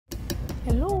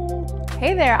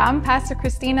Hey there, I'm Pastor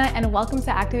Christina and welcome to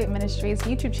Activate Ministries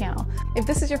YouTube channel. If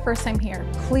this is your first time here,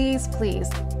 please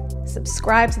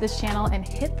subscribe to this channel and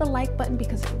hit the like button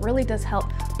because it really does help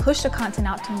push the content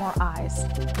out to more eyes.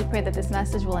 We pray that this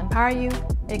message will empower you,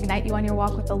 ignite you on your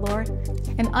walk with the Lord,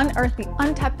 and unearth the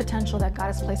untapped potential that God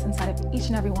has placed inside of each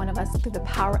and every one of us through the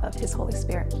power of His Holy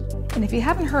Spirit. And if you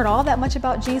haven't heard all that much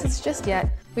about Jesus just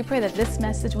yet, we pray that this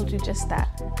message will do just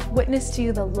that. Witness to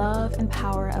you the love and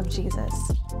power of Jesus.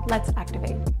 Let's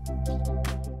activate.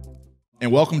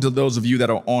 And welcome to those of you that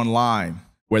are online,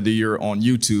 whether you're on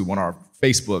YouTube, on our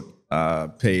Facebook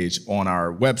page, on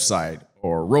our website,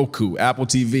 or Roku, Apple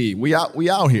TV. We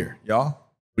out here, y'all.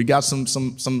 We got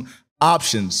some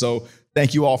options. So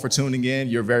thank you all for tuning in.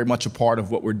 You're very much a part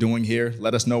of what we're doing here.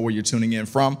 Let us know where you're tuning in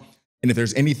from. And if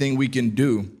there's anything we can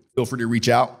do, feel free to reach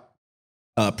out.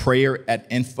 Prayer at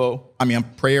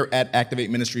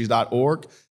activateministries.org.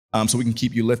 So we can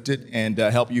keep you lifted and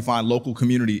help you find local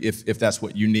community if that's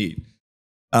what you need.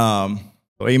 Amen.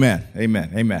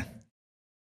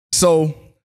 So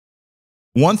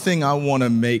one thing I want to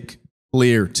make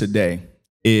clear today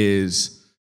is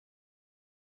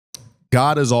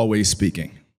God is always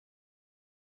speaking.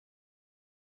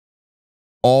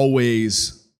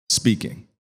 Always speaking.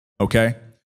 Okay?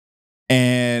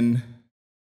 And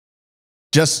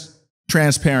just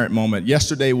transparent moment.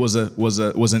 Yesterday was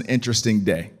an interesting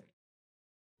day.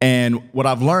 And what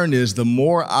I've learned is the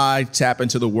more I tap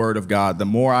into the Word of God, the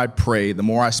more I pray, the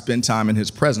more I spend time in His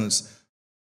presence,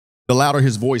 the louder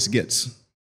His voice gets.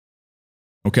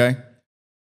 Okay?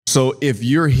 So if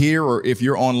you're here or if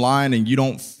you're online and you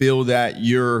don't feel that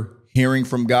you're hearing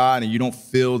from God and you don't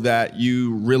feel that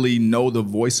you really know the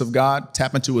voice of God,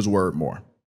 tap into His Word more.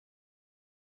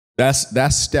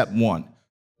 That's step one,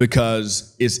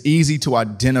 because it's easy to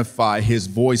identify His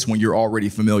voice when you're already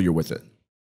familiar with it.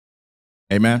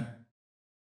 Amen.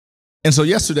 And so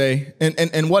yesterday,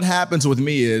 and what happens with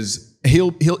me is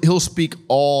he'll speak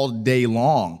all day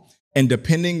long. And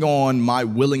depending on my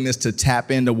willingness to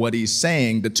tap into what he's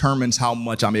saying determines how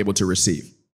much I'm able to receive.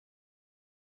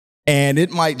 And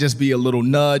it might just be a little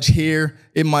nudge here.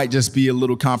 It might just be a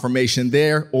little confirmation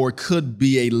there, or it could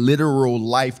be a literal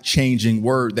life-changing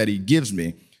word that he gives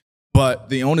me. But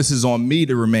the onus is on me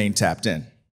to remain tapped in.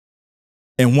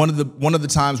 And one of the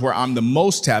times where I'm the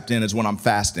most tapped in is when I'm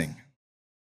fasting,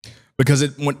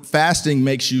 because when fasting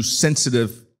makes you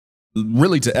sensitive,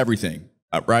 really, to everything,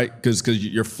 right? Because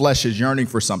your flesh is yearning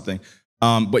for something,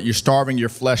 but you're starving your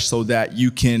flesh so that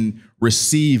you can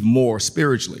receive more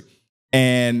spiritually.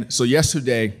 And so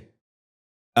yesterday,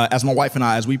 as my wife and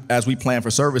I, as we plan for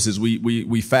services,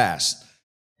 we fast.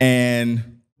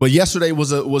 But yesterday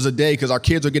was a day, because our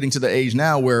kids are getting to the age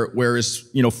now where it's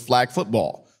flag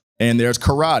football. And there's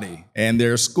karate, and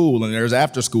there's school, and there's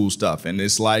after school stuff. And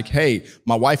it's like, hey,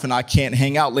 my wife and I can't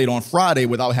hang out late on Friday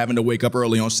without having to wake up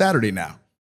early on Saturday now.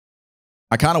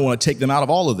 I kind of want to take them out of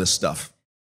all of this stuff.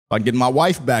 I can get my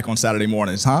wife back on Saturday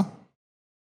mornings, huh?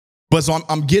 But so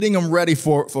I'm getting them ready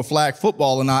for flag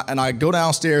football, and I go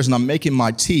downstairs and I'm making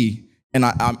my tea, and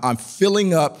I'm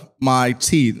filling up my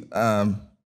tea. Babe,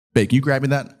 can you grab me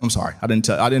that? I'm sorry, I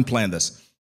didn't plan this,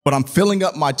 but I'm filling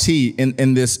up my tea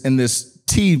in this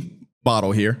tea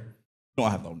bottle here. No, I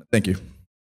have no. Thank you.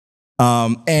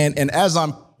 And as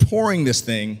I'm pouring this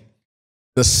thing,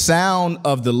 the sound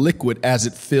of the liquid as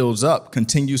it fills up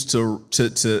continues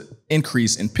to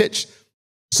increase in pitch.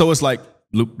 So it's like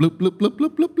bloop bloop bloop bloop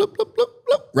bloop bloop bloop bloop bloop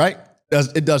bloop. Right?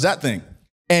 It does that thing.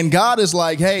 And God is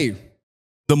like, hey,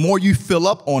 the more you fill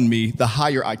up on me, the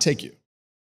higher I take you.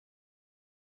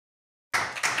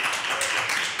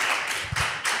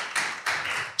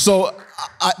 So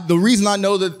the reason I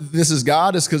know that this is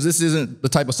God is because this isn't the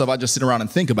type of stuff I just sit around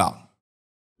and think about,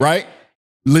 right?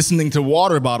 Listening to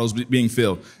water bottles being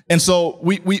filled. And so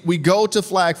we go to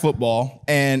flag football,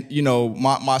 and,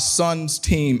 my son's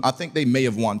team, I think they may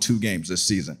have won 2 games this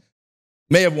season.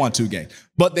 May have won 2 games.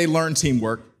 But they learn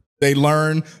teamwork. They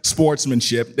learn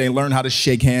sportsmanship. They learn how to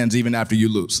shake hands even after you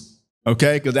lose,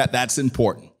 okay? Because that's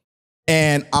important.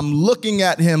 And I'm looking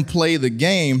at him play the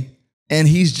game, and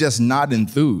he's just not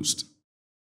enthused.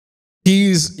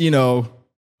 He's,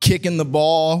 kicking the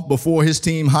ball before his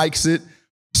team hikes it.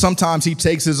 Sometimes he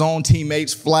takes his own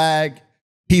teammate's flag.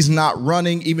 He's not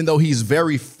running, even though he's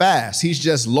very fast. He's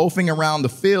just loafing around the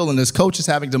field, and his coach is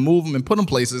having to move him and put him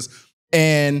places.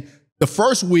 And the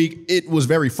first week, it was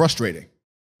very frustrating,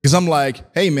 because I'm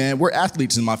like, hey, man, we're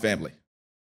athletes in my family.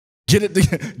 Get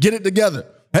it together.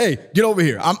 Hey, get over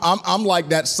here. I'm like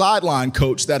that sideline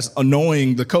coach that's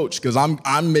annoying the coach, because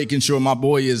I'm making sure my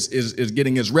boy is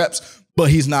getting his reps, but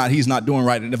he's not doing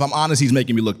right. And if I'm honest, he's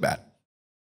making me look bad.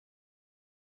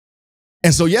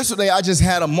 And so yesterday I just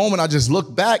had a moment. I just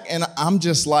looked back and I'm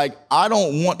just like, I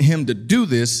don't want him to do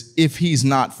this if he's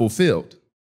not fulfilled.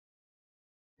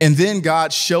 And then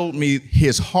God showed me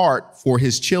his heart for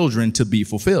his children to be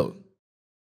fulfilled.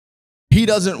 He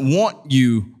doesn't want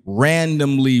you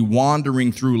randomly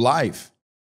wandering through life.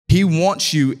 He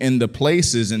wants you in the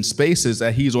places and spaces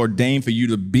that he's ordained for you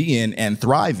to be in and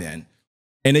thrive in.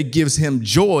 And it gives him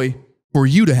joy for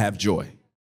you to have joy.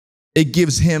 It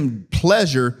gives him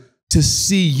pleasure to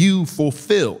see you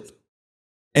fulfilled.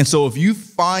 And so if you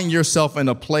find yourself in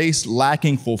a place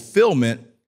lacking fulfillment,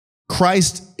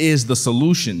 Christ is the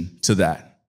solution to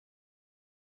that.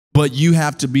 But you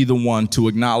have to be the one to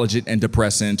acknowledge it and to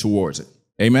press in towards it.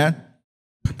 Amen.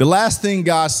 The last thing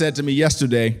God said to me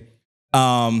yesterday,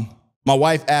 my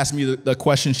wife asked me the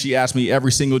question she asked me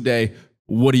every single day: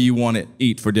 what do you want to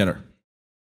eat for dinner?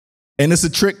 And it's a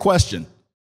trick question,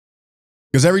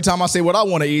 because every time I say what I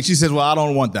want to eat, she says, well, I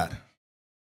don't want that.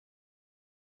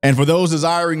 And for those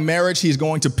desiring marriage, he's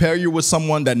going to pair you with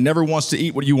someone that never wants to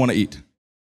eat what you want to eat.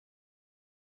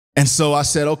 And so I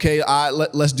said, okay,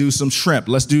 let's do some shrimp.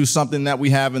 Let's do something that we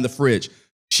have in the fridge.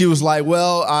 She was like,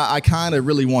 well, I kind of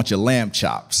really want your lamb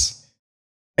chops.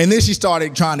 And then she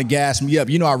started trying to gas me up.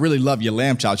 You know, I really love your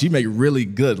lamb chops. You make really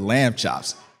good lamb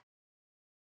chops.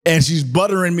 And she's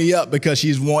buttering me up because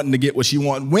she's wanting to get what she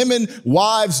wants. Women,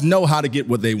 wives know how to get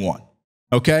what they want,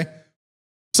 okay?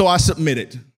 So I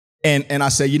submitted. And I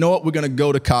said, you know what? We're going to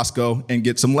go to Costco and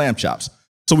get some lamb chops.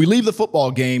 So we leave the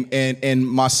football game, and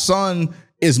my son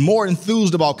is more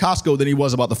enthused about Costco than he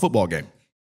was about the football game.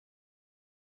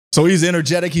 So he's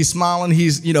energetic, he's smiling,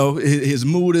 his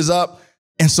mood is up.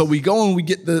 And so we go and we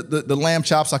get the lamb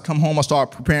chops. I come home, I start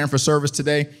preparing for service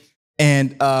today.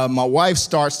 And my wife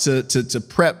starts to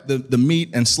prep the meat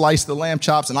and slice the lamb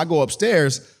chops. And I go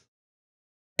upstairs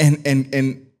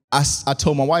and I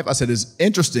told my wife, I said, it's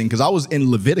interesting, because I was in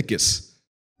Leviticus.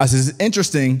 I said, it's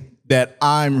interesting that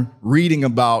I'm reading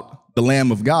about the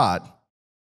Lamb of God,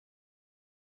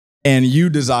 and you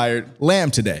desired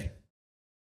lamb today.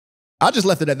 I just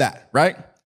left it at that, right?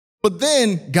 But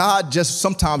then God just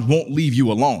sometimes won't leave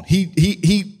you alone.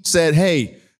 He said,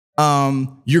 hey,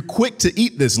 you're quick to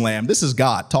eat this lamb. This is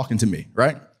God talking to me,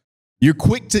 right? You're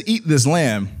quick to eat this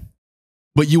lamb,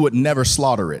 but you would never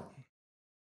slaughter it.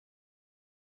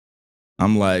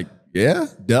 I'm like, yeah,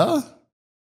 duh.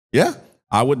 Yeah,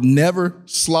 I would never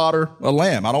slaughter a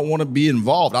lamb. I don't want to be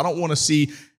involved. I don't want to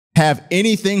have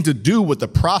anything to do with the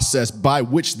process by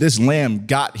which this lamb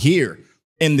got here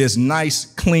in this nice,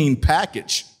 clean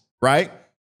package, right?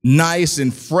 Nice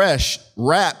and fresh,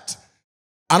 wrapped.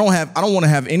 I don't want to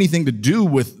have anything to do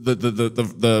with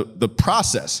the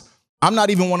process. I'm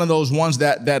not even one of those ones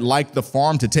that like the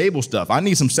farm to table stuff. I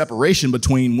need some separation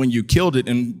between when you killed it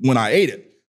and when I ate it.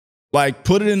 Like,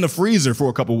 put it in the freezer for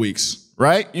a couple weeks,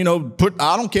 right? I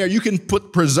don't care. You can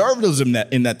put preservatives in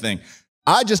that thing.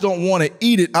 I just don't want to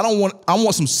eat it. I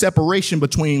want some separation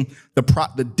between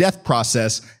the death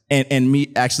process and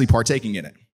me actually partaking in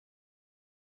it.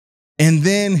 And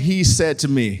then he said to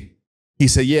me, he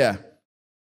said, yeah,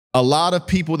 a lot of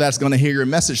people that's going to hear your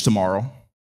message tomorrow,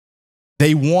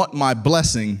 they want my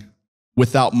blessing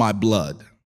without my blood.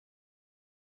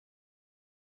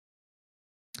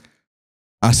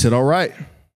 I said, all right.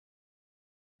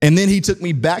 And then he took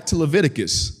me back to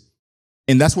Leviticus.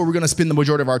 And that's where we're going to spend the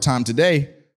majority of our time today.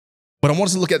 But I want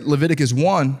us to look at Leviticus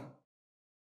 1,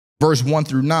 verse 1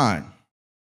 through 9.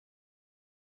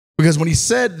 Because when he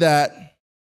said that,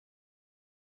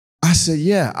 I said,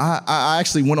 yeah, I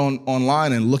actually went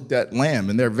online and looked at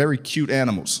lamb, and they're very cute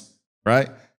animals, right?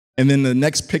 And then the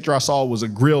next picture I saw was a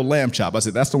grilled lamb chop. I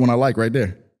said, that's the one I like right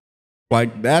there.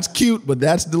 Like, that's cute, but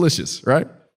that's delicious, right?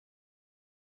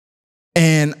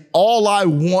 And all I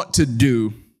want to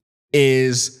do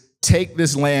is take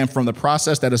this lamb from the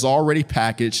process that is already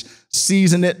packaged,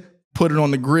 season it, put it on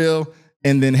the grill,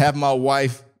 and then have my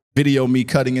wife video me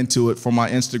cutting into it for my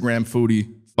Instagram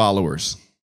foodie followers.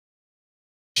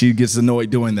 She gets annoyed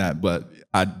doing that, but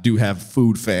I do have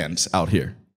food fans out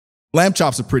here. Lamb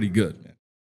chops are pretty good, man.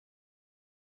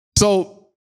 So,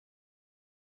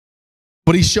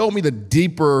 but he showed me the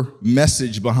deeper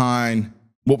message behind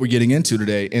what we're getting into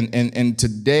today. And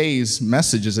today's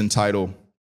message is entitled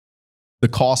The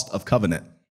Cost of Covenant.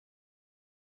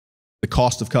 The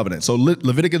Cost of Covenant. So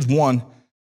Leviticus 1,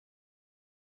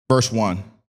 verse 1,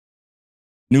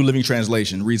 New Living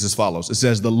Translation reads as follows. It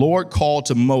says, the Lord called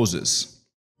to Moses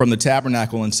from the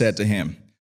tabernacle and said to him,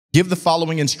 give the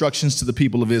following instructions to the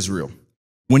people of Israel.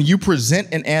 When you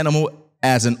present an animal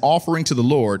as an offering to the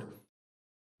Lord,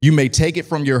 you may take it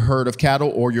from your herd of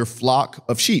cattle or your flock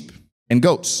of sheep and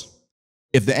goats.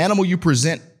 If the animal you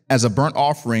present as a burnt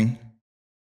offering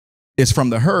is from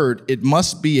the herd, it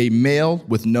must be a male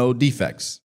with no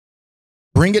defects.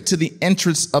 Bring it to the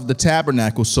entrance of the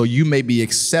tabernacle so you may be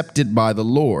accepted by the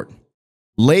Lord.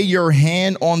 Lay your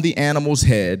hand on the animal's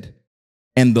head,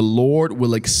 and the Lord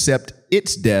will accept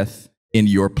its death in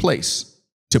your place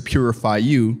to purify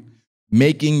you,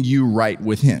 making you right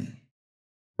with him.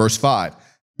 Verse 5,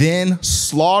 then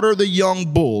slaughter the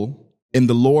young bull in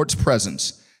the Lord's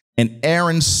presence, and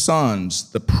Aaron's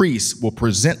sons, the priests, will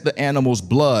present the animal's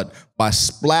blood by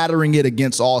splattering it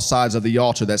against all sides of the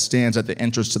altar that stands at the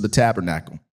entrance to the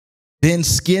tabernacle. Then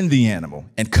skin the animal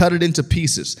and cut it into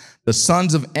pieces. The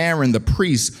sons of Aaron, the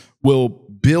priests, will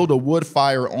build a wood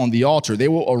fire on the altar. They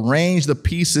will arrange the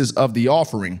pieces of the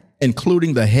offering,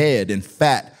 including the head and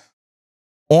fat,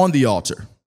 on the altar,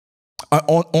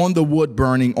 on the wood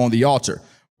burning on the altar.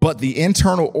 But the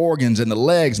internal organs and the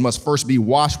legs must first be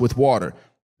washed with water.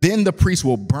 Then the priest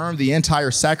will burn the entire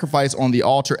sacrifice on the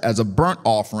altar as a burnt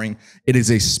offering. It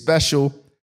is a special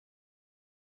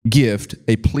gift,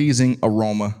 a pleasing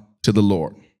aroma to the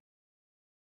Lord.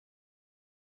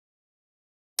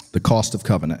 The cost of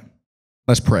covenant.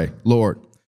 Let's pray. Lord,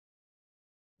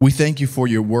 we thank you for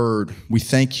your word. We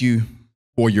thank you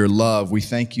for your love. We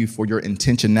thank you for your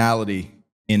intentionality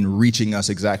in reaching us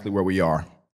exactly where we are.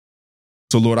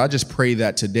 So, Lord, I just pray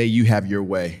that today you have your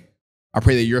way. I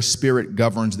pray that your spirit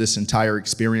governs this entire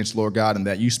experience, Lord God, and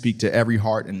that you speak to every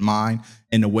heart and mind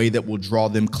in a way that will draw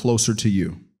them closer to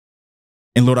you.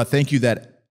 And Lord, I thank you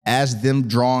that as them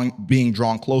being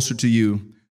drawn closer to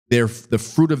you, the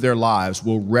fruit of their lives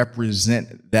will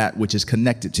represent that which is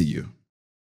connected to you.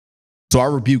 So I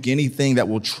rebuke anything that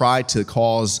will try to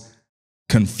cause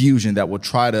confusion, that will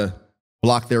try to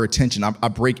block their attention. I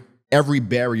break every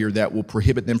barrier that will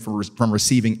prohibit them from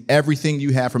receiving everything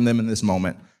you have from them in this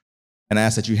moment. And I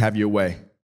ask that you have your way.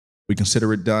 We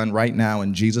consider it done right now.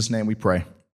 In Jesus' name we pray.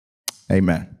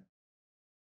 Amen.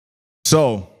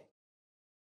 So,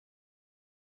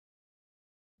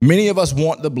 many of us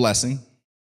want the blessing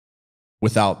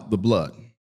without the blood.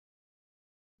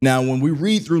 Now, when we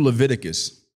read through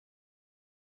Leviticus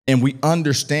and we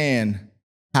understand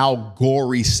how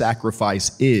gory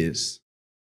sacrifice is,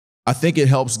 I think it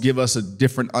helps give us a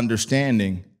different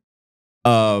understanding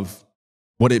of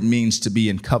what it means to be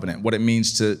in covenant, what it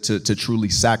means to truly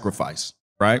sacrifice,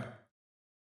 right?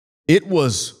 It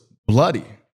was bloody.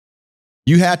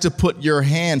 You had to put your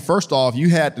hand, first off, you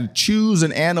had to choose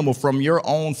an animal from your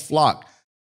own flock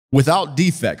without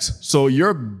defects. So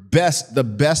your best, the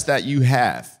best that you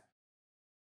have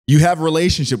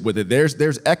relationship with it.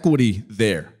 There's equity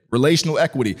there, relational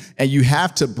equity. And you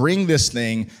have to bring this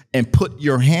thing and put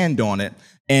your hand on it.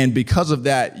 And because of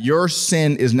that, your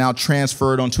sin is now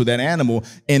transferred onto that animal,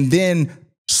 and then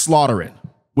slaughter it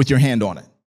with your hand on it.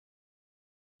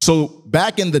 So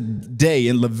back in the day,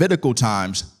 in Levitical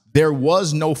times, there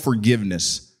was no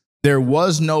forgiveness. There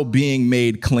was no being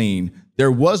made clean.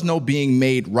 There was no being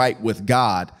made right with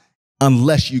God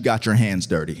unless you got your hands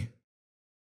dirty.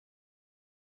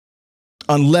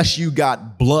 Unless you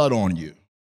got blood on you.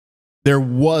 There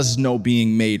was no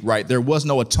being made right. There was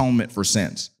no atonement for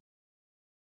sins.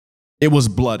 It was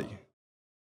bloody,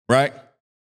 right?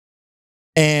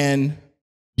 And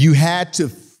you had to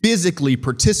physically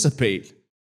participate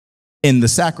in the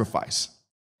sacrifice.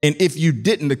 And if you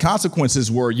didn't, the consequences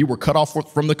were you were cut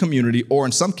off from the community, or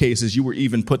in some cases, you were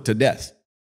even put to death.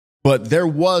 But there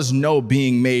was no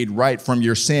being made right from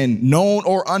your sin, known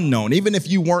or unknown. Even if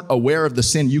you weren't aware of the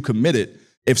sin you committed,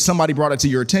 if somebody brought it to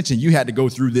your attention, you had to go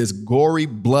through this gory,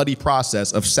 bloody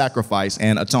process of sacrifice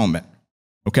and atonement,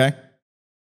 okay?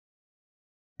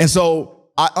 And so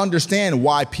I understand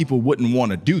why people wouldn't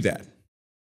want to do that.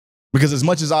 Because as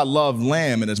much as I love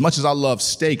lamb and as much as I love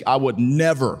steak, I would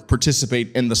never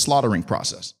participate in the slaughtering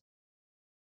process.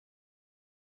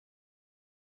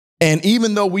 And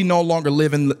even though we no longer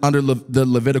live under the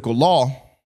Levitical law,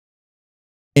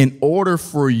 in order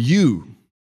for you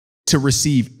to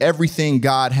receive everything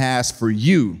God has for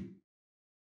you,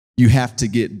 you have to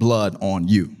get blood on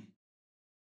you.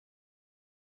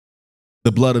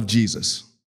 The blood of Jesus.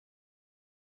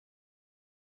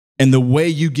 And the way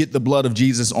you get the blood of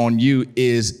Jesus on you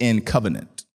is in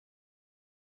covenant.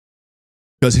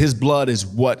 Because his blood is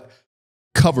what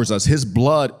covers us. His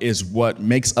blood is what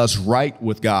makes us right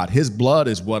with God. His blood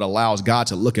is what allows God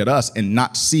to look at us and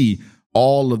not see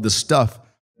all of the stuff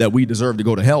that we deserve to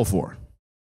go to hell for.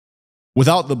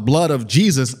 Without the blood of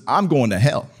Jesus, I'm going to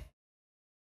hell.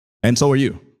 And so are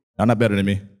you. I'm not better than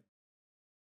me.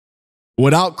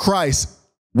 Without Christ,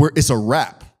 it's a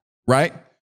wrap, right?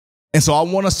 And so I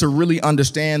want us to really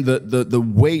understand the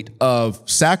weight of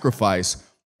sacrifice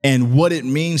and what it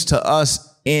means to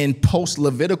us in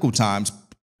post-Levitical times,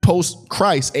 post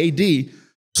Christ AD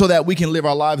so that we can live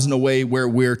our lives in a way where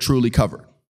we're truly covered.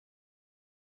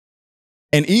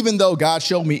 And even though God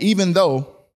showed me, even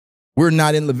though we're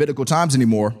not in Levitical times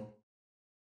anymore,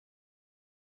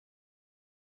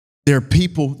 there are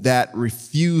people that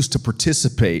refuse to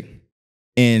participate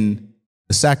in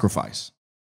the sacrifice.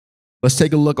 Let's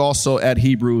take a look also at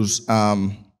Hebrews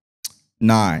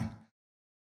 9,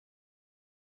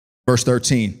 verse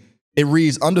 13. It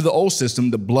reads, under the old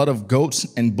system, the blood of goats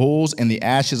and bulls and the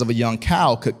ashes of a young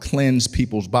cow could cleanse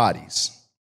people's bodies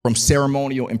from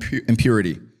ceremonial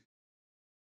impurity.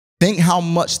 Think how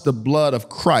much the blood of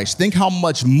Christ, think how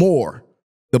much more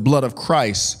the blood of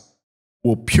Christ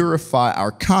will purify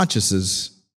our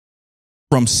consciences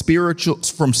from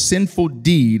sinful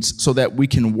deeds so that we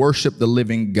can worship the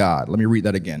living God. Let me read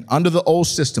that again. Under the old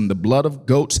system, the blood of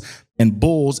goats and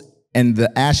bulls and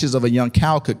the ashes of a young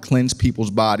cow could cleanse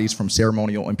people's bodies from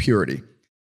ceremonial impurity.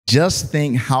 Just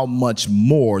think how much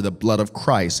more the blood of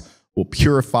Christ will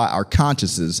purify our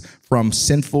consciences from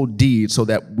sinful deeds so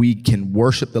that we can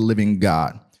worship the living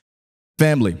God.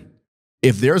 Family,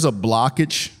 if there's a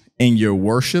blockage in your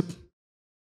worship,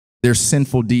 there's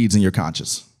sinful deeds in your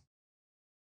conscience.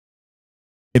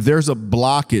 If there's a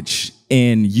blockage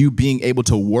in you being able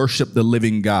to worship the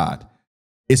living God,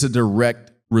 it's a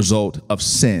direct result of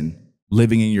sin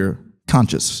living in your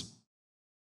conscience.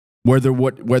 Whether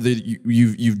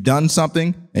you've done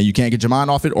something and you can't get your mind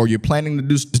off it, or you're planning to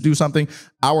do something,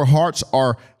 our hearts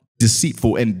are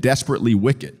deceitful and desperately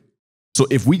wicked. So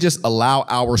if we just allow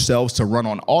ourselves to run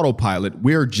on autopilot,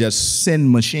 we're just sin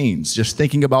machines, just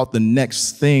thinking about the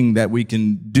next thing that we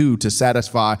can do to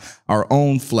satisfy our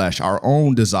own flesh, our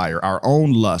own desire, our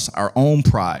own lust, our own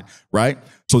pride, right?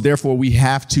 So therefore, we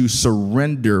have to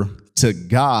surrender to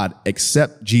God,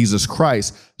 accept Jesus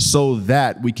Christ, so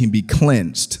that we can be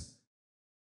cleansed.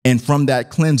 And from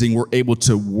that cleansing, we're able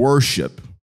to worship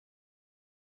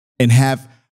and have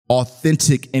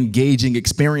authentic, engaging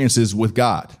experiences with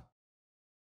God.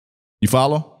 You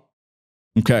follow?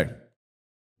 Okay.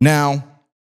 Now,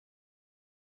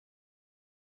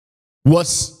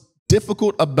 what's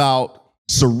difficult about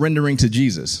surrendering to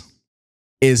Jesus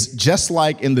is, just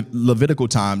like in the Levitical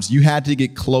times, you had to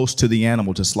get close to the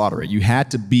animal to slaughter it. You had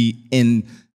to be in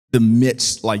the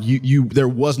midst, like there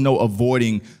was no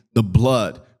avoiding the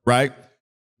blood, right?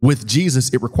 With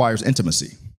Jesus, it requires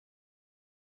intimacy.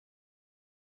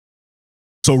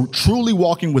 So truly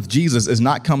walking with Jesus is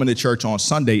not coming to church on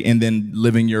Sunday and then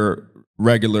living your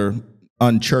regular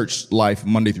unchurched life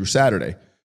Monday through Saturday.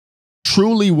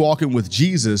 Truly walking with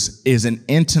Jesus is an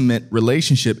intimate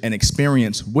relationship and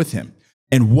experience with him.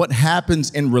 And what happens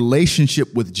in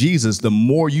relationship with Jesus, the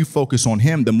more you focus on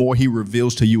him, the more he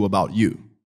reveals to you about you.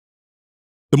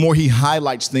 The more he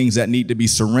highlights things that need to be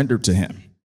surrendered to him.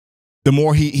 The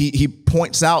more he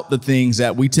points out the things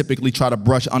that we typically try to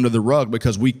brush under the rug,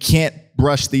 because we can't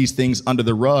brush these things under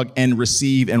the rug and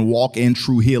receive and walk in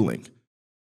true healing.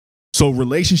 So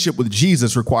relationship with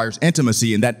Jesus requires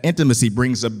intimacy, and that intimacy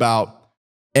brings about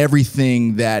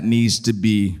everything that needs to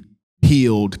be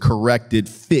healed, corrected,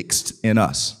 fixed in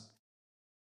us.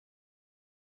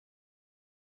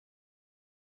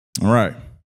 All right.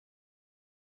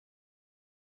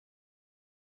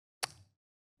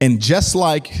 And just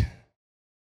like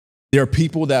there are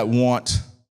people that want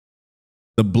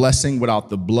the blessing without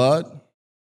the blood,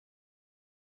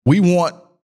 we want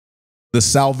the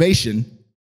salvation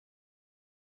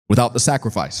without the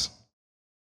sacrifice.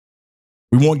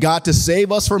 We want God to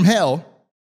save us from hell,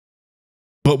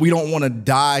 but we don't want to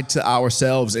die to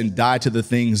ourselves and die to the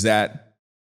things that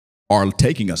are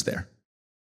taking us there.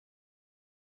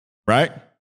 Right?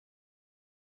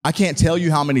 I can't tell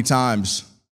you how many times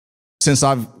since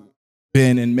I've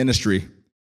been in ministry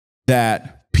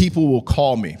that people will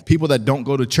call me, people that don't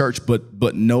go to church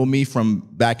but know me from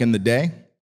back in the day.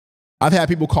 I've had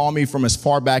people call me from as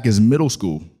far back as middle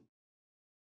school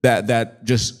that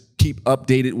just keep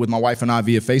updated with my wife and I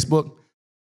via Facebook.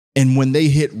 And when they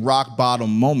hit rock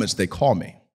bottom moments, they call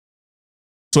me.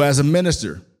 So as a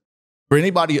minister, for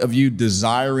anybody of you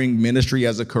desiring ministry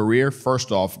as a career,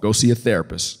 first off, go see a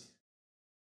therapist.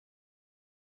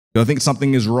 You'll think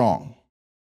something is wrong.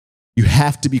 You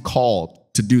have to be called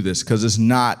to do this, because it's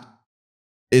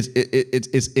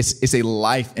a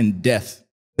life and death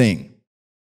thing.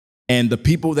 And the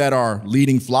people that are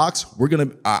leading flocks, we're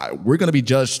gonna be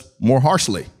judged more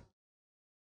harshly.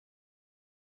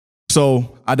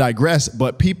 So I digress,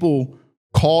 but people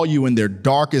call you in their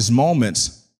darkest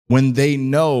moments when they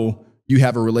know you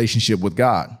have a relationship with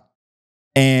God.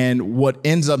 And what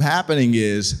ends up happening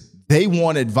is they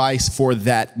want advice for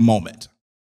that moment.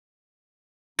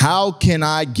 How can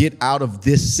I get out of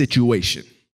this situation?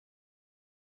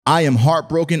 I am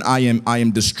heartbroken. I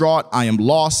am distraught. I am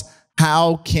lost.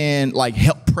 How can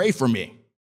help? Pray for me.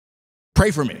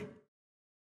 Pray for me.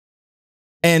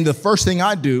 And the first thing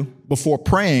I do before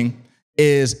praying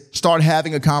is start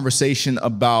having a conversation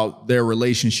about their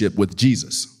relationship with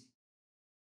Jesus.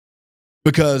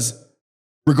 Because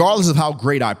regardless of how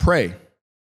great I pray,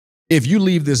 if you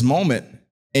leave this moment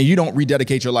and you don't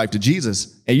rededicate your life to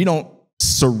Jesus and you don't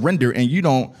surrender and you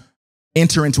don't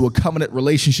enter into a covenant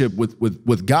relationship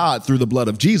with God through the blood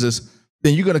of Jesus,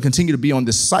 then you're going to continue to be on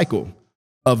this cycle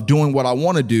of doing what I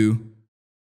want to do,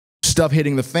 stuff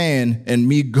hitting the fan, and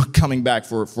me coming back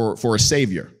for a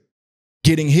savior,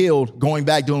 getting healed, going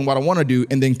back, doing what I want to do,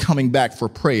 and then coming back for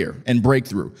prayer and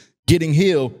breakthrough, getting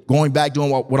healed, going back,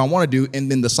 doing what I want to do, and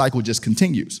then the cycle just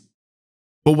continues.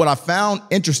 But what I found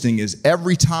interesting is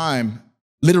every time,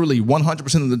 literally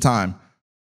 100% of the time,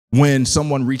 when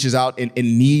someone reaches out and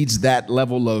needs that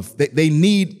level of, they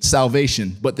need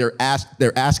salvation, but they're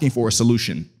asking for a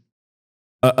solution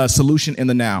in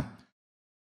the now.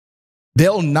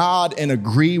 They'll nod and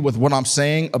agree with what I'm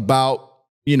saying about,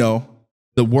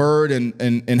 the word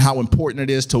and how important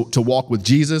it is to walk with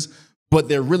Jesus. But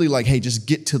they're really like, hey, just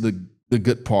get to the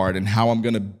good part and how I'm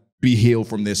going to be healed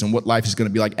from this and what life is going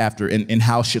to be like after and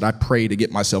how should I pray to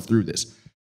get myself through this.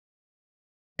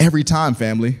 Every time,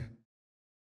 family,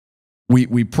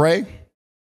 we pray,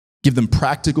 give them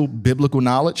practical biblical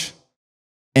knowledge,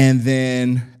 and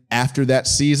then after that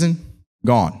season,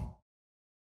 gone.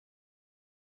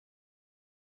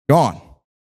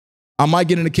 I might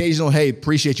get an occasional, hey,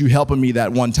 appreciate you helping me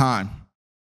that one time,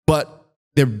 but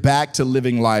they're back to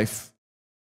living life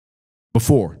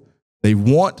before. They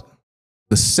want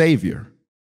the Savior,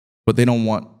 but they don't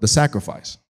want the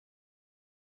sacrifice.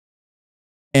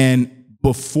 And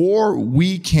before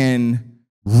we can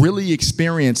really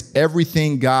experience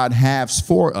everything God has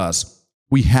for us,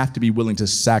 we have to be willing to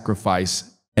sacrifice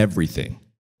everything,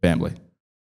 family.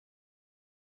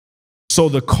 So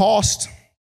the cost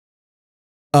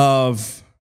of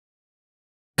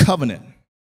covenant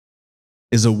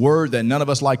is a word that none of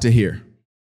us like to hear,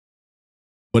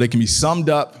 but it can be summed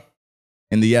up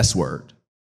in the S word: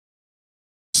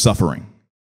 suffering.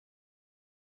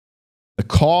 The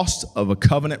cost of a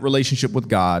covenant relationship with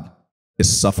God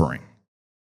is suffering.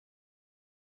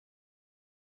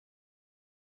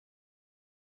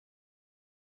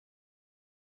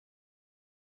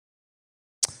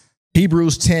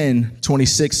 Hebrews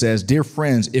 10:26 says, dear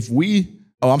friends,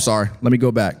 let me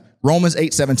go back. Romans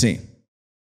 8:17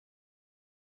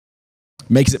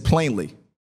 makes it plainly.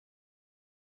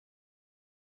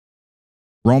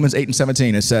 Romans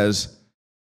 8:17, it says,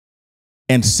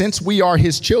 and since we are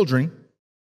his children,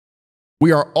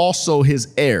 we are also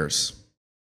his heirs.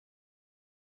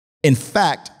 In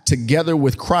fact, together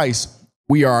with Christ,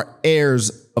 we are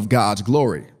heirs of God's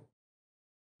glory.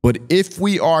 But if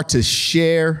we are to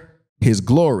share his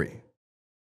glory,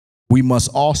 we must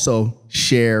also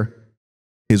share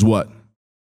his what?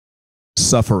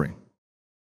 Suffering.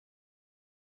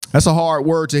 That's a hard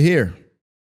word to hear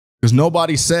because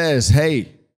nobody says,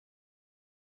 hey,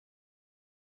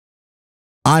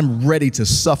 I'm ready to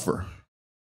suffer.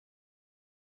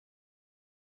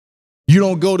 You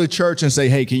don't go to church and say,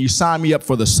 hey, can you sign me up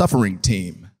for the suffering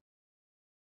team?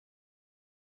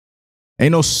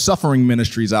 Ain't no suffering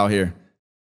ministries out here.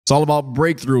 It's all about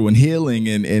breakthrough and healing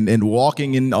and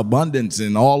walking in abundance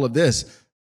and all of this.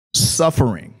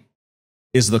 Suffering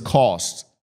is the cost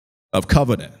of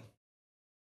covenant.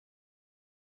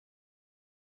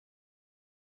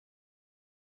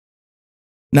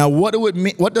 Now,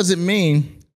 what does it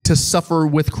mean to suffer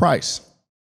with Christ?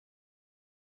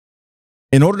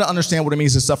 In order to understand what it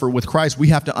means to suffer with Christ, we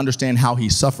have to understand how he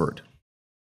suffered.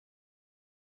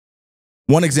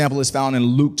 One example is found in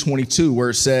Luke 22,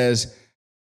 where it says,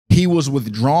 he was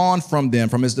withdrawn from them,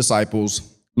 from his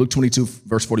disciples, Luke 22,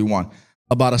 verse 41,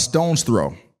 about a stone's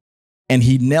throw. And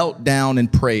he knelt down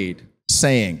and prayed,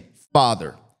 saying,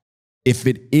 Father, if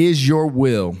it is your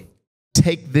will,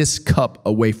 take this cup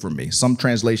away from me. Some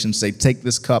translations say, take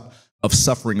this cup of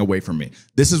suffering away from me.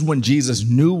 This is when Jesus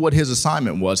knew what his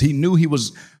assignment was. He knew he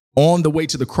was on the way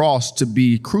to the cross to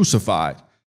be crucified.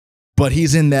 But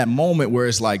he's in that moment where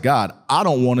it's like, God, I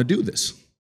don't want to do this.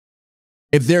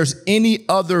 If there's any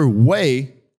other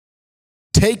way,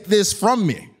 take this from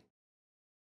me.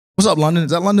 What's up, London?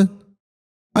 Is that London?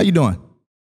 How you doing?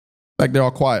 Back there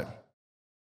all quiet.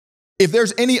 If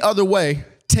there's any other way,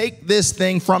 take this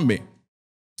thing from me.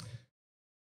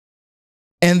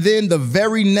 And then the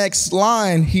very next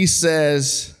line, he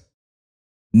says,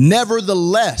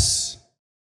 nevertheless,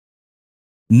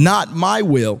 not my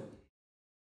will,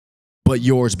 but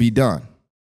yours be done.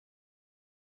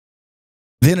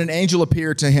 Then an angel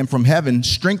appeared to him from heaven,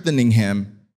 strengthening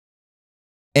him.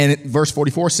 And verse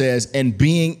 44 says, and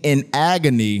being in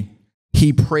agony,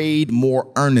 he prayed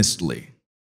more earnestly.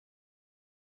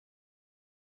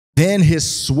 Then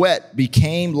his sweat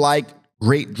became like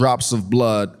great drops of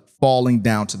blood falling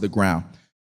down to the ground.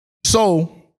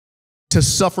 So to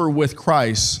suffer with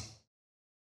Christ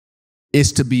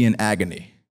is to be in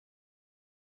agony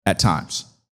at times.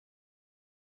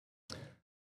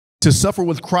 To suffer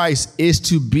with Christ is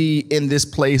to be in this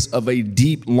place of a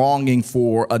deep longing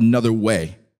for another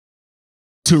way.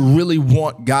 To really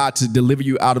want God to deliver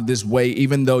you out of this way,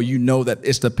 even though you know that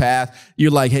it's the path.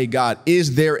 You're like, hey, God,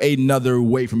 is there another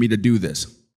way for me to do this?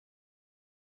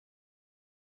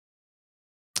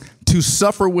 To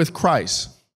suffer with Christ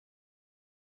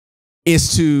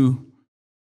is to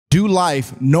do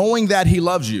life knowing that he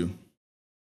loves you,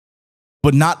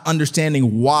 but not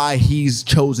understanding why he's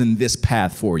chosen this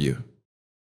path for you.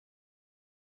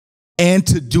 And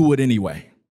to do it anyway.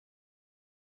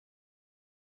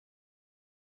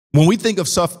 When we think of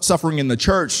suffering in the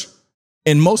church,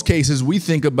 in most cases, we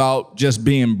think about just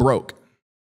being broke.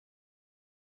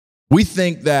 We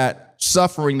think that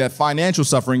suffering, that financial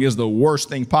suffering is the worst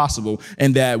thing possible.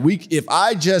 And that if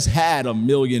I just had $1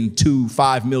 million to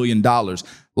 $5 million,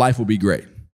 life would be great.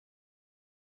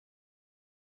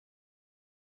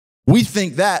 We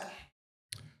think that.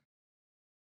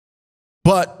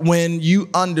 But when you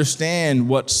understand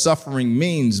what suffering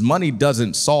means, money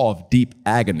doesn't solve deep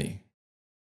agony.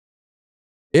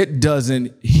 It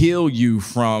doesn't heal you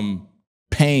from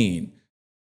pain.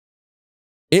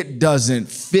 It doesn't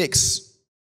fix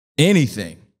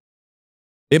anything.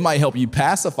 It might help you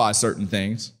pacify certain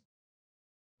things,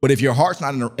 but if your heart's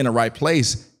not in the right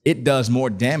place, it does more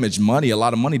damage. A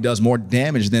lot of money does more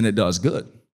damage than it does good,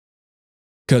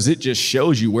 because it just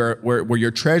shows you where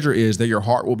your treasure is, that your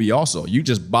heart will be also. You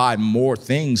just buy more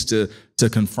things to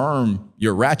confirm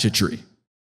your ratchetry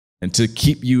and to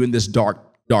keep you in this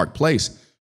dark place.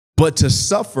 But to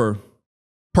suffer,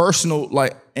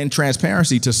 and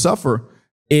transparency, to suffer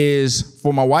is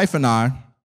for my wife and I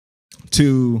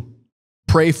to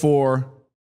pray for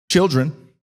children,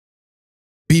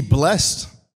 be blessed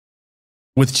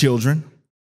with children,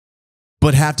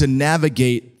 but have to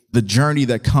navigate the journey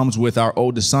that comes with our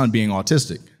oldest son being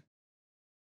autistic.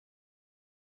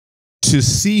 To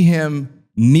see him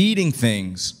needing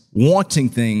things, wanting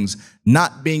things,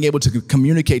 not being able to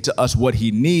communicate to us what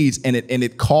he needs, and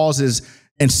it causes,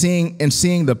 and seeing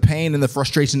the pain and the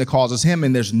frustration that causes him,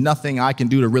 and there's nothing I can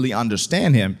do to really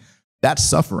understand him, that's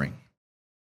suffering.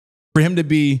 For him to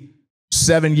be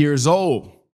 7 years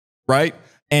old, right,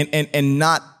 and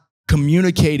not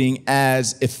communicating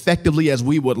as effectively as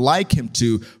we would like him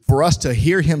to, for us to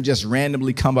hear him just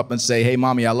randomly come up and say, hey,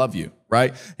 mommy, I love you,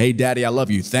 right? Hey, daddy, I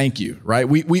love you. Thank you, right?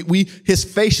 His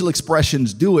facial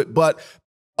expressions do it, but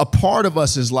a part of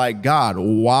us is like, God,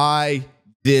 why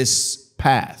this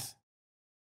path?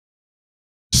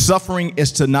 Suffering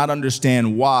is to not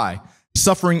understand why.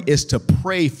 Suffering is to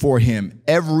pray for him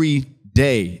every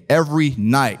day, every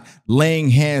night, laying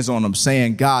hands on him,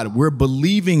 saying, God, we're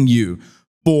believing you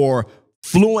for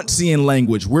fluency in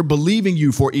language. We're believing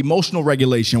you for emotional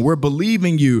regulation. We're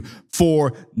believing you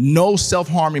for no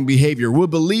self-harming behavior. We're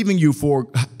believing you for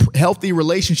healthy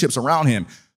relationships around him.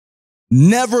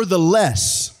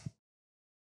 Nevertheless,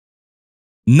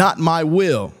 not my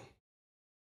will,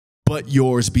 but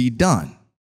yours be done.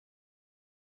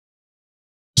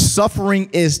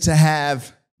 Suffering is to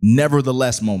have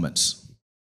nevertheless moments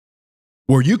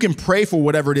where you can pray for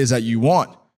whatever it is that you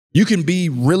want. You can be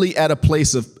really at a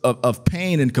place of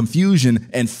pain and confusion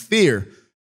and fear,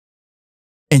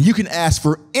 and you can ask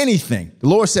for anything. The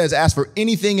Lord says, ask for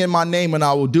anything in my name and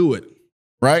I will do it,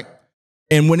 right?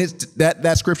 And when it's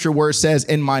that scripture where it says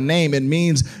in my name, it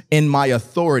means in my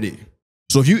authority.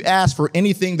 So if you ask for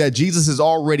anything that Jesus has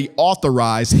already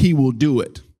authorized, he will do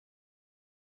it.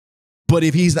 But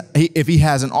if he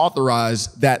hasn't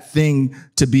authorized that thing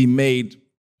to be made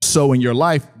so in your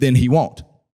life, then he won't.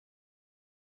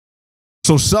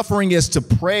 So suffering is to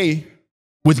pray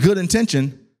with good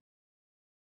intention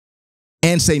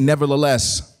and say,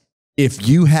 nevertheless, if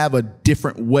you have a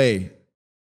different way,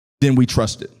 then we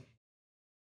trust it.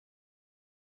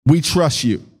 We trust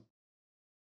you.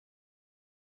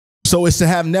 So it's to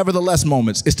have nevertheless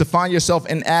moments. It's to find yourself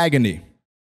in agony,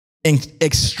 in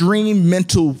extreme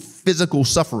mental, physical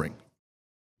suffering.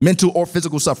 Mental or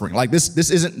physical suffering. Like this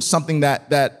isn't something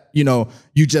that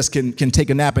you just can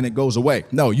take a nap and it goes away.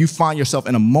 No, you find yourself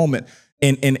in a moment,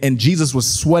 and Jesus was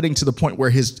sweating to the point where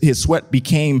his sweat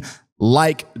became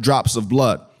like drops of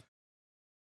blood.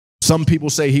 Some people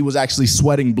say he was actually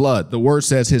sweating blood. The word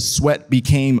says his sweat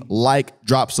became like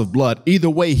drops of blood. Either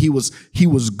way, he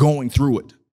was going through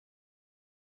it.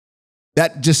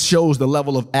 That just shows the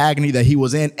level of agony that he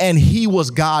was in, and he was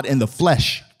God in the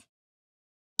flesh.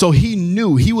 So he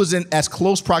knew he was in as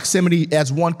close proximity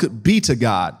as one could be to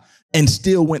God and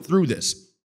still went through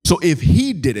this. So if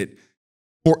he did it,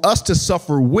 for us to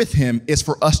suffer with him is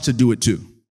for us to do it too.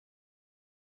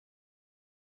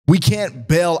 We can't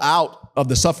bail out of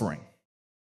the suffering.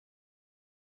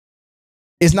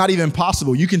 It's not even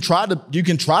possible. You can try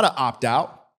to opt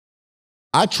out.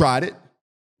 I tried it.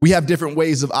 We have different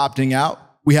ways of opting out.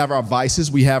 We have our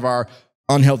vices. We have our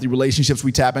unhealthy relationships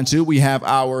we tap into. We have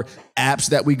our apps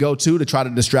that we go to try to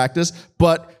distract us.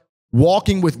 But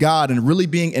walking with God and really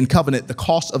being in covenant, the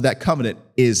cost of that covenant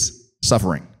is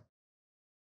suffering.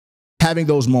 Having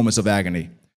those moments of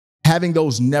agony. Having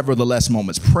those nevertheless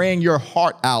moments, praying your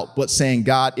heart out, but saying,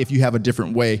 God, if you have a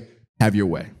different way, have your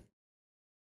way.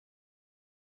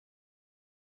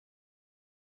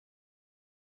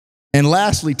 And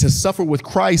lastly, to suffer with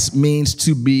Christ means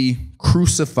to be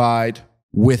crucified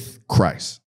with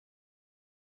Christ.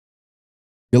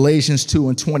 Galatians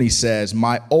 2:20 says,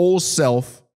 my old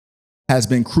self has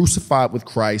been crucified with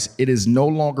Christ. It is no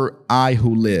longer I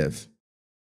who live,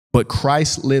 but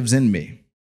Christ lives in me.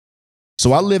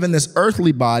 So I live in this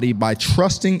earthly body by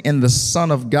trusting in the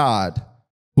Son of God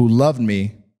who loved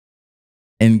me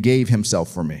and gave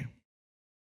himself for me.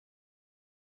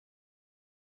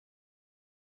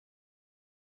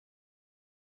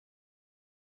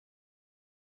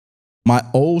 My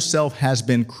old self has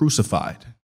been crucified.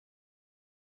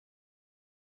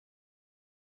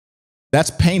 That's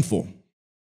painful.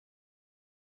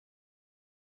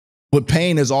 But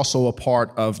pain is also a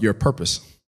part of your purpose.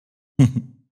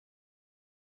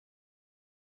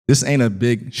 This ain't a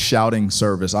big shouting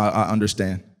service. I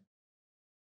understand.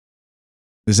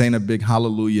 This ain't a big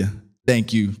hallelujah,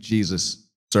 thank you, Jesus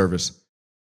service.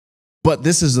 But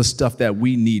this is the stuff that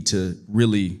we need to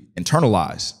really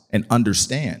internalize and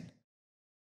understand.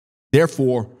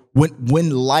 Therefore,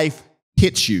 when life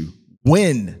hits you,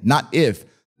 when, not if,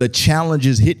 the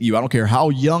challenges hit you, I don't care how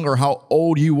young or how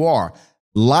old you are,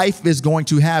 life is going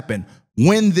to happen.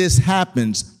 When this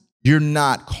happens, you're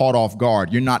not caught off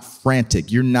guard. You're not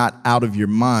frantic. You're not out of your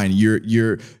mind.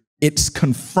 It's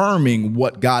confirming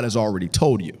what God has already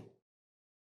told you.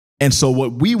 And so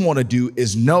what we want to do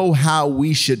is know how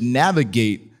we should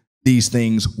navigate these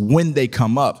things when they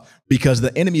come up, because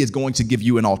the enemy is going to give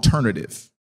you an alternative.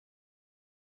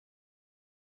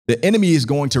 The enemy is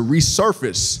going to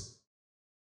resurface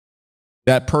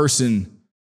that person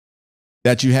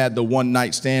that you had the one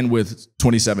night stand with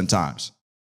 27 times.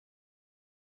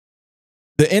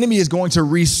 The enemy is going to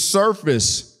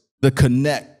resurface the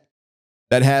connect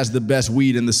that has the best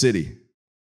weed in the city.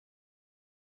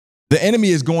 The enemy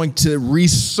is going to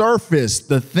resurface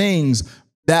the things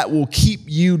that will keep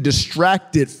you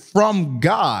distracted from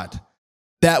God,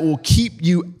 that will keep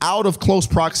you out of close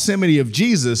proximity of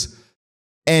Jesus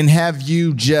and have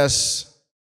you just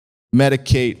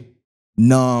medicate,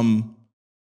 numb,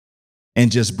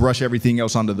 and just brush everything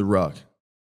else under the rug.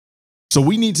 So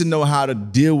we need to know how to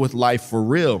deal with life for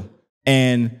real.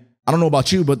 And I don't know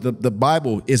about you, but the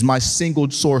Bible is my single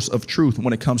source of truth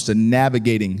when it comes to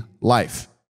navigating life.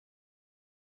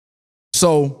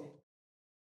 So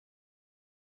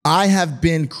I have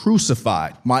been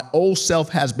crucified. My old self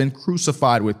has been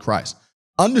crucified with Christ.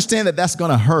 Understand that that's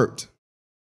going to hurt.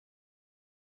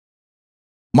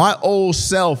 My old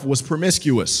self was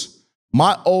promiscuous.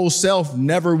 My old self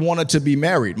never wanted to be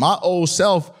married. My old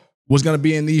self was going to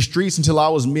be in these streets until I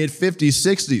was mid-50s,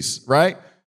 60s, right?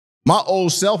 My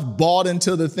old self bought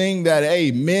into the thing that,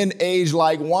 hey, men age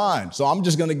like wine. So I'm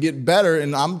just going to get better,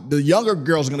 and the younger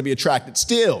girl's going to be attracted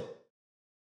still.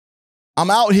 I'm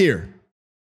out here.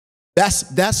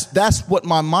 That's what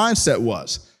my mindset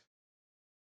was.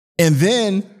 And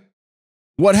then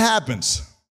what happens?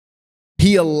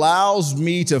 He allows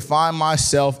me to find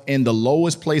myself in the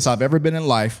lowest place I've ever been in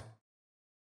life.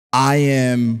 I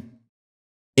am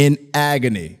in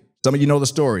agony. Some of you know the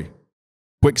story.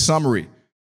 Quick summary.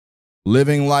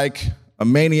 Living like a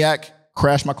maniac,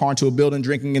 crashed my car into a building,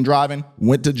 drinking and driving,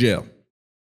 went to jail.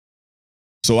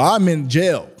 So I'm in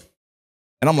jail.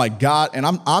 And I'm like, God, and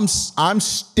I'm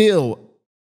still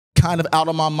kind of out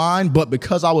of my mind, but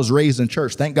because I was raised in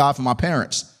church, thank God for my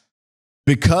parents.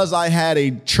 Because I had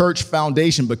a church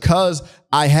foundation, because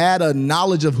I had a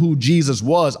knowledge of who Jesus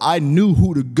was, I knew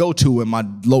who to go to in my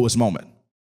lowest moment.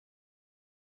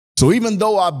 So even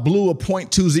though I blew a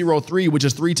 .203, which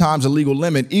is 3 times the legal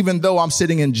limit, even though I'm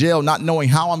sitting in jail not knowing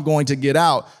how I'm going to get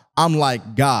out, I'm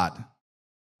like, God,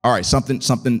 all right,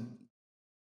 something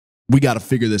We got to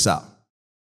figure this out.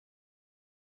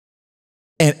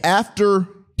 And after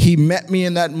he met me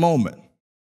in that moment,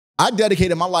 I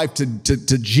dedicated my life to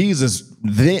Jesus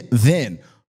then,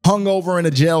 hung over in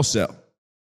a jail cell.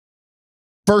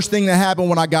 First thing that happened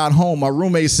when I got home, my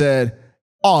roommate said,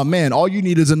 "Oh man, all you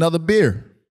need is another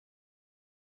beer."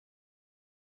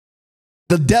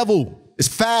 The devil is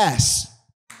fast.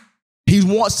 He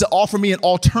wants to offer me an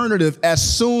alternative as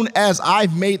soon as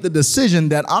I've made the decision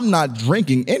that I'm not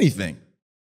drinking anything.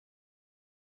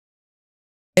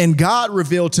 And God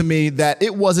revealed to me that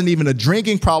it wasn't even a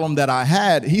drinking problem that I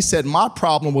had. He said my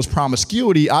problem was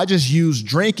promiscuity. I just used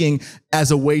drinking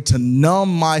as a way to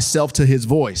numb myself to his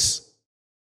voice.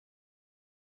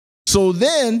 So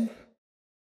then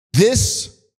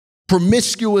this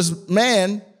promiscuous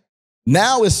man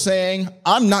now is saying,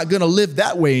 I'm not going to live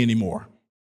that way anymore.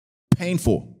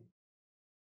 Painful.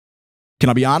 Can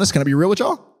I be honest? Can I be real with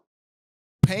y'all?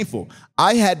 Painful.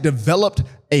 I had developed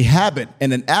a habit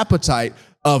and an appetite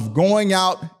of going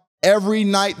out every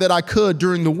night that I could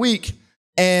during the week.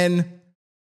 And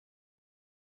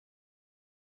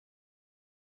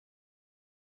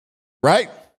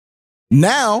right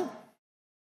now,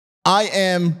 I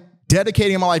am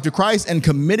dedicating my life to Christ and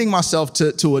committing myself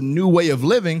to a new way of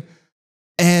living.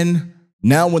 And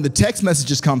now when the text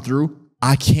messages come through,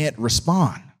 I can't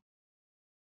respond.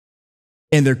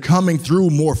 And they're coming through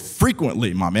more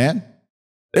frequently, my man.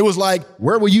 It was like,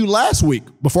 where were you last week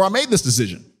before I made this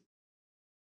decision?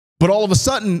 But all of a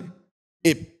sudden,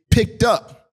 it picked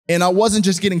up. And I wasn't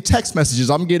just getting text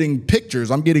messages. I'm getting pictures.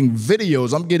 I'm getting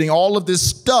videos. I'm getting all of this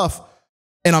stuff.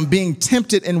 And I'm being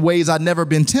tempted in ways I'd never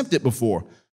been tempted before.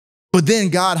 But then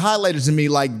God highlighted to me,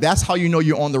 like, that's how you know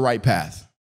you're on the right path.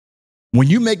 When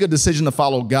you make a decision to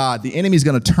follow God, the enemy's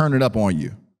going to turn it up on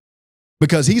you.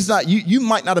 Because he's not, you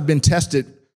might not have been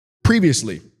tested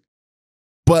previously.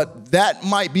 But that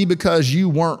might be because you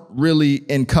weren't really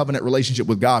in covenant relationship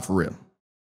with God for real.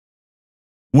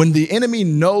 When the enemy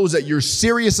knows that you're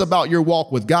serious about your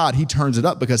walk with God, he turns it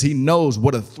up because he knows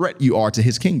what a threat you are to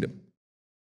his kingdom.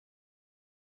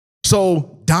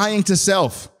 So dying to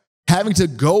self, having to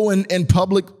go in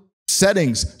public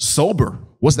settings sober,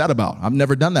 what's that about? I've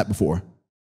never done that before.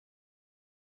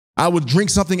 I would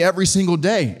drink something every single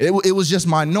day. It was just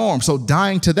my norm. So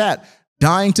dying to that.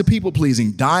 Dying to people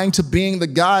pleasing, dying to being the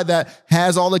guy that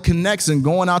has all the connects and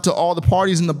going out to all the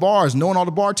parties and the bars, knowing all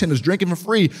the bartenders, drinking for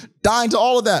free, dying to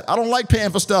all of that. I don't like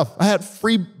paying for stuff. I had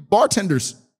free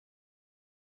bartenders.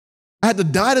 I had to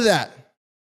die to that.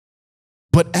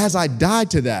 But as I died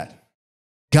to that,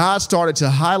 God started to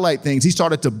highlight things. He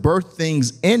started to birth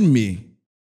things in me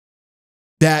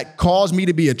that caused me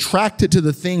to be attracted to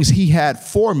the things he had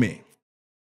for me.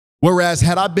 Whereas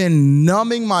had I been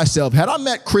numbing myself, had I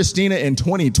met Christina in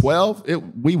 2012,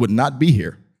 we would not be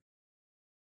here.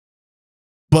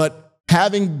 But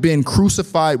having been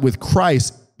crucified with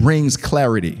Christ brings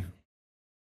clarity.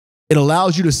 It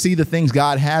allows you to see the things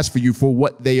God has for you for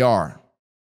what they are,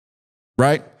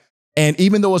 right? And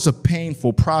even though it's a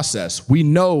painful process, we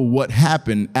know what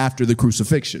happened after the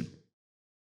crucifixion.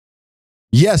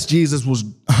 Yes, Jesus was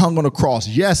hung on a cross.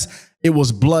 Yes, it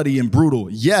was bloody and brutal.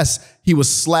 Yes, he was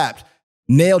slapped,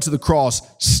 nailed to the cross,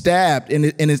 stabbed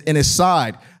in his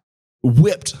side,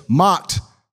 whipped, mocked.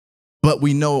 But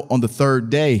we know on the third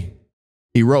day,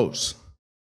 he rose.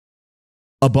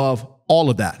 Above all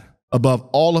of that, above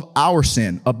all of our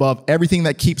sin, above everything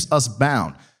that keeps us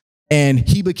bound. And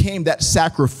he became that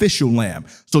sacrificial lamb.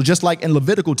 So just like in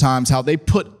Levitical times, how they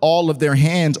put all of their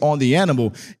hands on the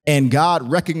animal and God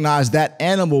recognized that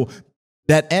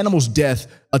animal's death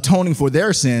atoning for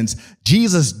their sins,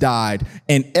 Jesus died,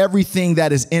 and everything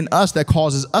that is in us that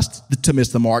causes us to miss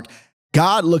the mark,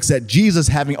 God looks at Jesus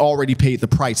having already paid the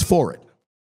price for it.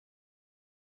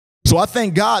 So I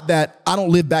thank God that I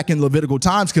don't live back in Levitical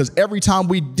times, because every time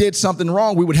we did something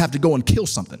wrong, we would have to go and kill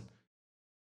something.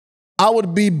 I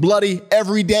would be bloody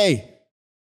every day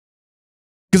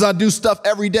because I do stuff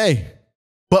every day.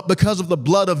 But because of the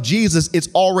blood of Jesus, it's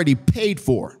already paid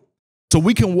for. So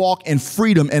we can walk in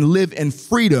freedom and live in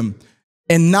freedom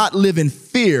and not live in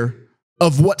fear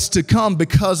of what's to come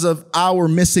because of our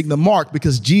missing the mark,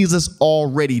 because Jesus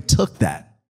already took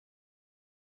that.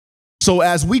 So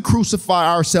as we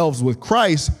crucify ourselves with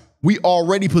Christ, we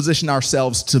already position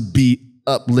ourselves to be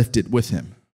uplifted with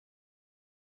him.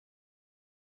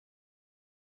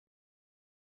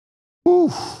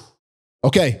 Whew.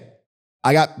 Okay,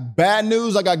 I got bad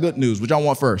news, I got good news. Which I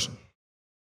want first?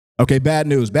 Okay, bad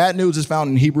news. Bad news is found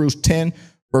in Hebrews 10,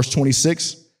 verse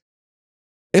 26.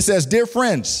 It says, "Dear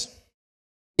friends,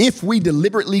 if we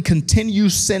deliberately continue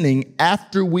sinning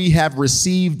after we have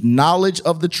received knowledge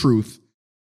of the truth,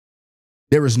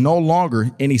 there is no longer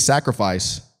any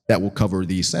sacrifice that will cover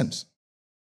these sins.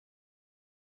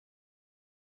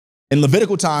 In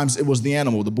Levitical times, it was the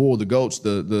animal, the bull, the goats,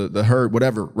 the herd,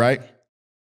 whatever, right?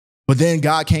 But then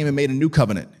God came and made a new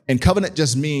covenant. And covenant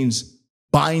just means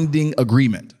binding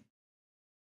agreement,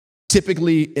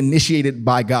 typically initiated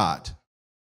by God.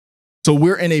 So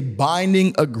we're in a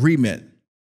binding agreement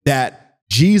that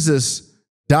Jesus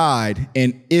died,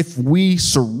 and if we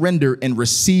surrender and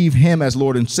receive him as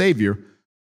Lord and Savior,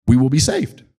 we will be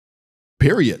saved,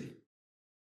 period.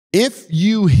 If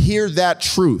you hear that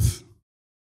truth,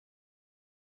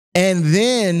 and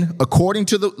then according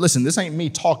to listen, this ain't me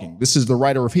talking, this is the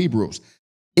writer of Hebrews.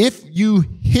 If you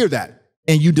hear that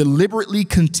and you deliberately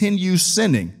continue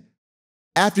sinning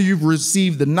after you've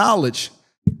received the knowledge,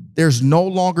 there's no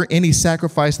longer any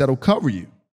sacrifice that'll cover you.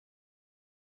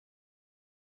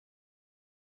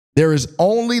 There is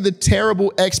only the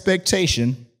terrible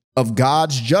expectation of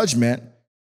God's judgment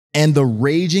and the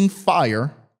raging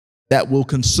fire that will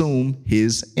consume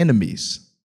his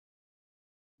enemies.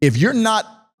 If you're not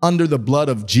under the blood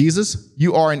of Jesus,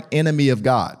 you are an enemy of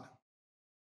God.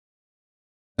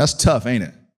 That's tough, ain't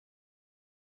it?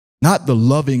 Not the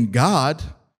loving God.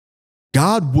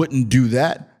 God wouldn't do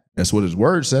that. That's what his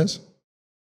word says.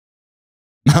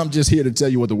 I'm just here to tell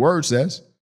you what the word says.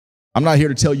 I'm not here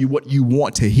to tell you what you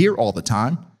want to hear all the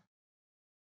time.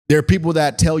 There are people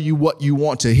that tell you what you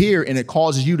want to hear, and it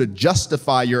causes you to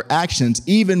justify your actions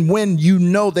even when you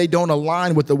know they don't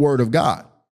align with the word of God.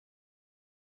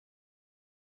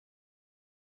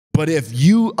 But if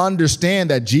you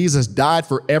understand that Jesus died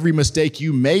for every mistake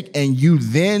you make, and you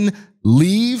then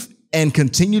leave and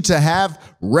continue to have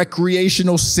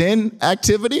recreational sin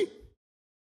activity,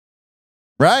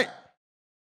 right?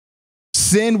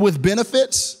 Sin with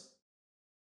benefits.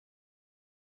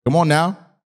 Come on now.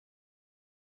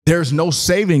 There's no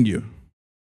saving you.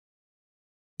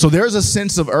 So there's a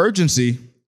sense of urgency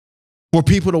for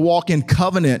people to walk in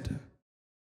covenant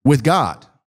with God.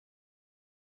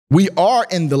 We are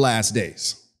in the last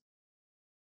days.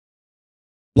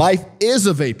 Life is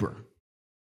a vapor.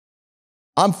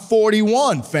 I'm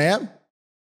 41, fam.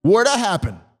 Where'd that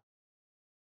happen?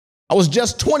 I was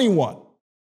just 21.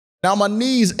 Now my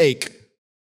knees ache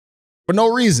for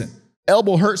no reason.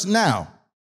 Elbow hurts now.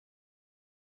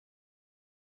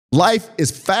 Life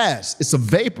is fast. It's a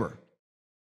vapor.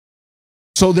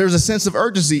 So there's a sense of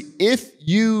urgency. If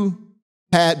you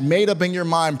had made up in your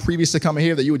mind previous to coming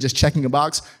here that you were just checking a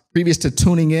box, previous to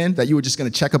tuning in that you were just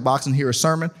going to check a box and hear a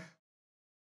sermon,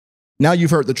 now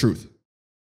you've heard the truth.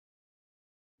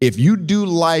 If you do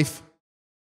life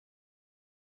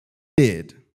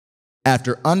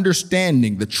after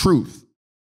understanding the truth,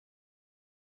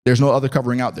 there's no other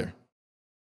covering out there.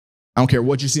 I don't care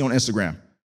what you see on Instagram.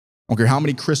 I don't care how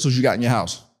many crystals you got in your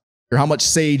house. I don't care how much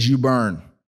sage you burn. I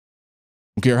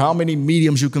don't care how many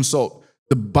mediums you consult.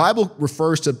 The Bible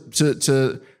refers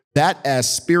to that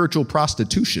as spiritual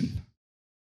prostitution.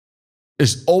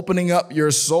 It's opening up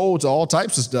your soul to all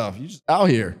types of stuff. You're just out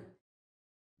here,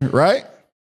 right?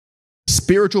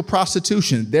 Spiritual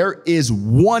prostitution. There is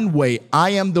one way.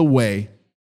 I am the way.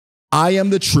 I am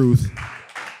the truth.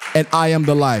 And I am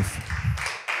the life.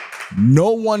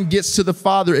 No one gets to the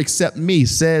Father except me,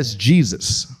 says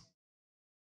Jesus.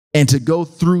 And to go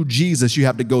through Jesus, you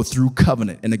have to go through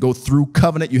covenant. And to go through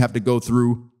covenant, you have to go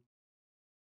through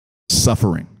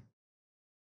suffering.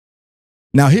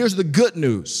 Now, here's the good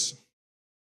news,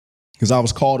 because I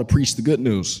was called to preach the good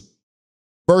news.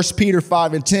 1 Peter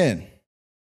 5:10,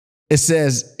 it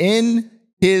says, in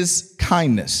his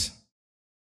kindness,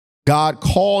 God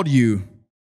called you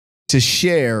to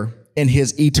share in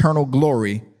his eternal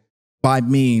glory by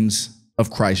means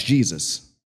of Christ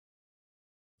Jesus.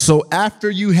 So after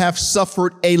you have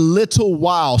suffered a little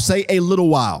while, say a little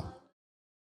while.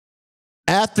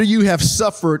 After you have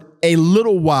suffered a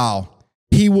little while,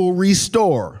 he will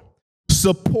restore,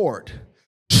 support,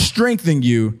 strengthen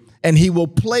you, and he will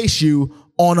place you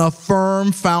on a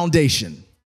firm foundation.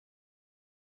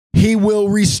 He will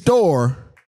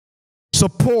restore,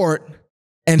 support,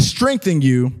 and strengthen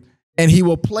you, and he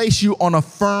will place you on a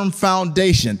firm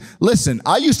foundation. Listen,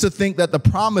 I used to think that the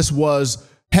promise was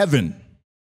heaven.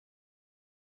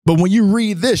 But when you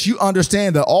read this, you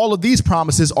understand that all of these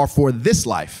promises are for this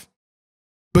life.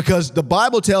 Because the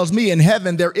Bible tells me in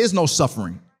heaven there is no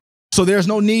suffering. So there's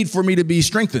no need for me to be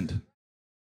strengthened.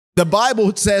 The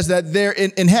Bible says that there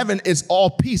in heaven it's all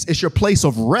peace. It's your place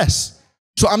of rest.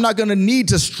 So I'm not going to need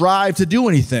to strive to do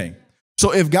anything.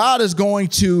 So if God is going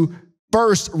to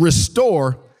first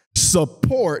restore,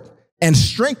 support, and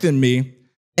strengthen me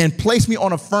and place me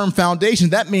on a firm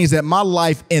foundation, that means that my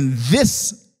life in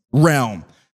this realm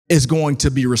is going to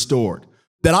be restored.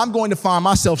 that I'm going to find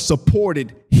myself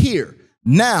supported here.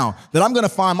 Now that I'm going to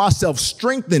find myself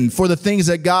strengthened for the things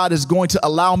that God is going to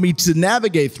allow me to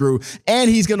navigate through. And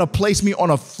he's going to place me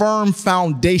on a firm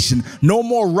foundation. No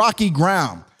more rocky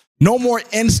ground. No more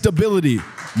instability.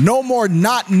 No more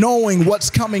not knowing what's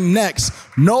coming next.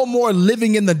 No more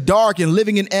living in the dark and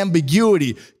living in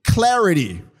ambiguity.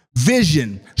 Clarity,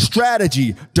 vision,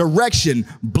 strategy, direction,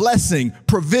 blessing,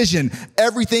 provision.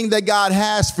 Everything that God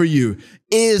has for you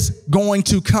is going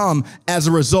to come as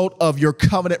a result of your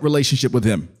covenant relationship with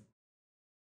him.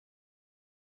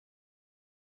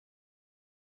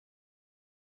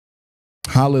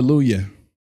 Hallelujah.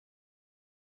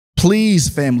 Please,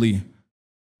 family,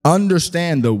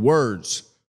 understand the words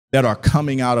that are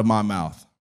coming out of my mouth.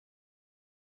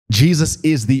 Jesus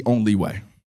is the only way.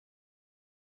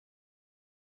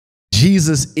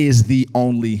 Jesus is the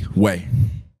only way.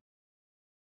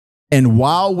 And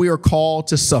while we are called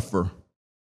to suffer,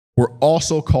 we're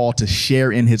also called to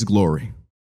share in his glory,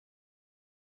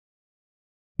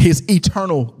 his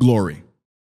eternal glory.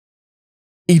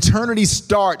 Eternity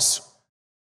starts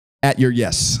at your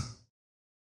yes.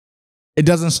 It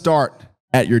doesn't start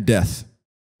at your death.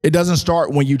 It doesn't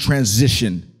start when you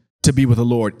transition to be with the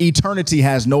Lord. Eternity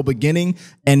has no beginning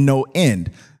and no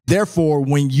end. Therefore,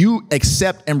 when you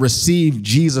accept and receive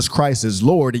Jesus Christ as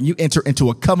Lord and you enter into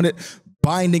a covenant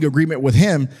binding agreement with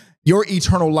him, your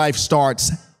eternal life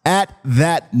starts at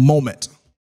that moment.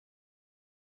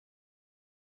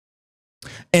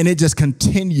 And it just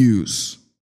continues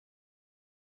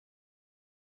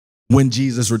when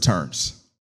Jesus returns.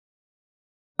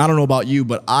 I don't know about you,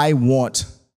 but I want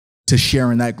to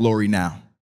share in that glory now.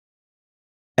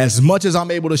 As much as I'm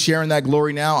able to share in that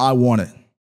glory now, I want it.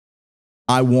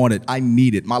 I want it. I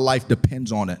need it. My life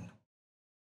depends on it.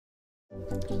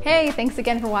 Hey, thanks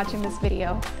again for watching this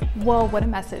video. Whoa, what a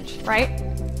message, right?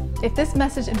 If this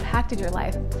message impacted your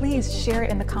life, please share it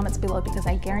in the comments below, because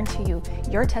I guarantee you,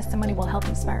 your testimony will help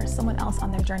inspire someone else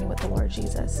on their journey with the Lord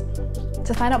Jesus.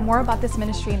 To find out more about this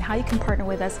ministry and how you can partner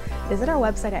with us, visit our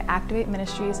website at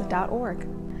activateministries.org.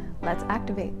 Let's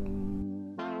activate.